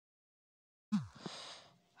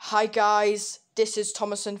Hi guys, this is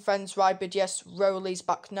Thomas and Friends Rybid, yes, Roley's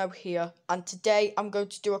back now here, and today I'm going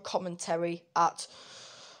to do a commentary at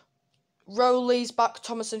Roley's back,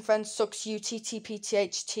 Thomas and Friends sucks UTTP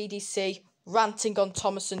THDTC, ranting on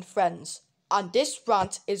Thomas and Friends, and this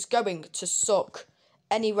rant is going to suck.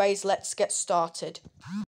 Anyways, let's get started.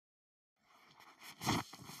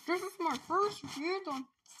 This is my first rant on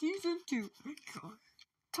season 2.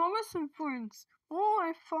 Thomas and Friends, all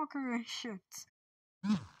I fucking shit.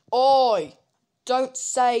 Oi! Don't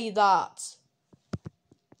say that.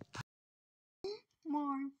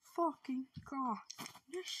 My fucking god,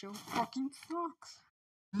 this show fucking sucks.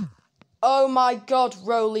 Oh my god,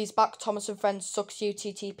 Roley's back, Thomas and Friends sucks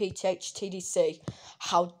UTTP THDTC.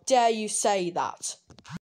 How dare you say that?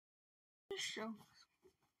 This show.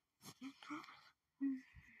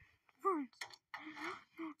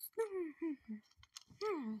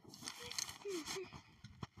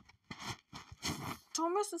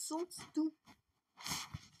 Thomas is so stupid.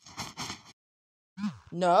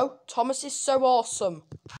 No, Thomas is so awesome.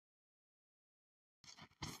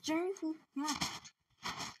 James, yeah.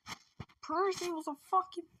 Percy was a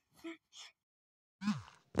fucking bitch.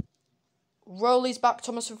 Roley's back,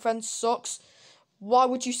 Thomas and Friends sucks. Why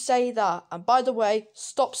would you say that? And by the way,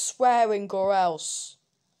 stop swearing or else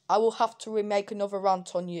I will have to remake another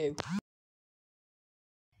rant on you.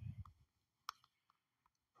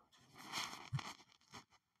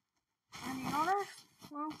 Any others?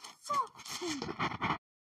 Well, fuck.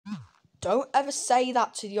 Don't ever say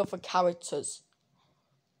that to the other characters.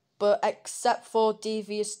 But except for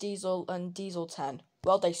Devious Diesel and Diesel 10,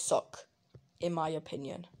 well, they suck, in my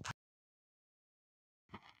opinion.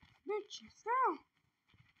 Bitches,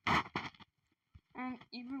 yeah. And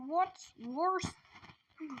even what's worse,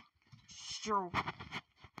 show.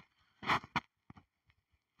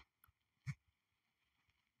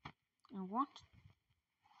 And what?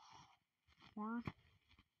 What?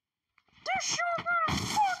 This show got a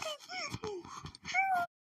fucking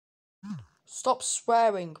Stop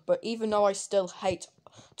swearing, but even though I still hate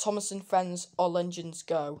Thomas and Friends, All Engines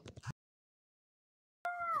Go.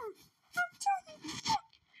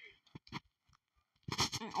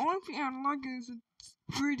 The only thing I like is a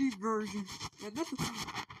 3D version. Yeah, this is.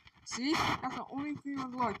 See? That's the only thing I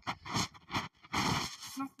like.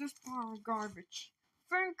 Not this pile of garbage.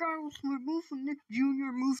 Thank God was removed from Nick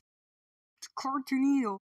Jr. moved to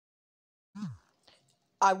Cartoonito.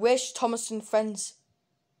 I wish Thomas and Friends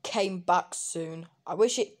came back soon. I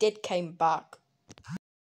wish it did came back.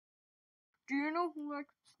 Do you know who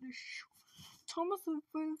likes this show? Thomas and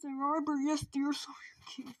Friends and Robert, yes, dear, so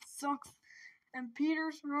it sucks. And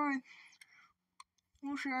Peter's right.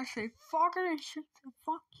 What should I say? Fuck it and shit.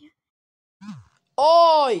 Fuck you.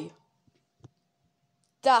 Oi!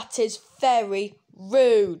 That is very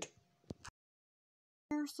rude.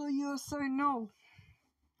 So yes, I know.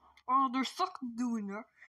 Oh, there's something doing that.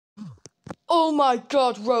 Oh my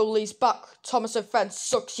god, Roley's back. Thomas and Friends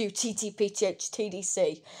sucks you,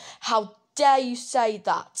 TTPTHTDC. How dare you say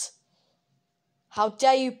that? How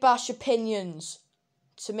dare you bash opinions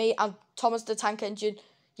to me and Thomas the Tank Engine?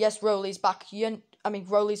 Yes, Roley's back.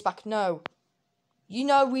 Roley's back, no. You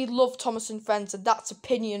know we love Thomas and Friends and that's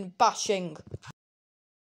opinion bashing.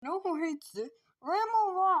 No who hates it?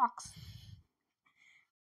 Rambo Rocks.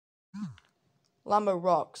 Llama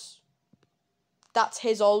Rocks. That's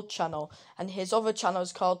his old channel, and his other channel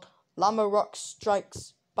is called Llama Rocks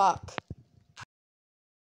Strikes Back.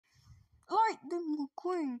 Lightning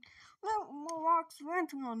McQueen. Llama Rocks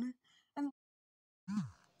ranting on it. And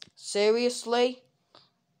seriously?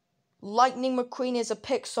 Lightning McQueen is a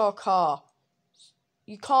Pixar car.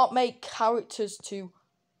 You can't make characters to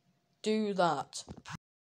do that.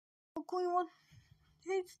 McQueen one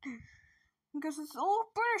hates it because it's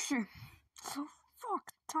all British. So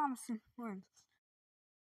fuck Thomas and Friends.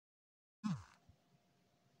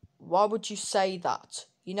 Why would you say that?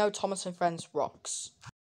 You know Thomas and Friends rocks.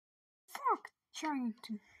 Fuck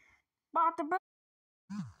Chuggington. But the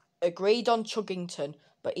Agreed on Chuggington,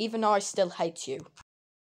 but even though I still hate you.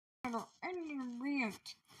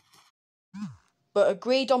 But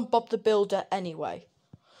agreed on Bob the Builder anyway.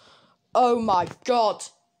 Oh my god,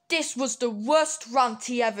 this was the worst rant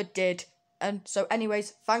he ever did. And so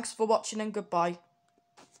anyways, thanks for watching and goodbye.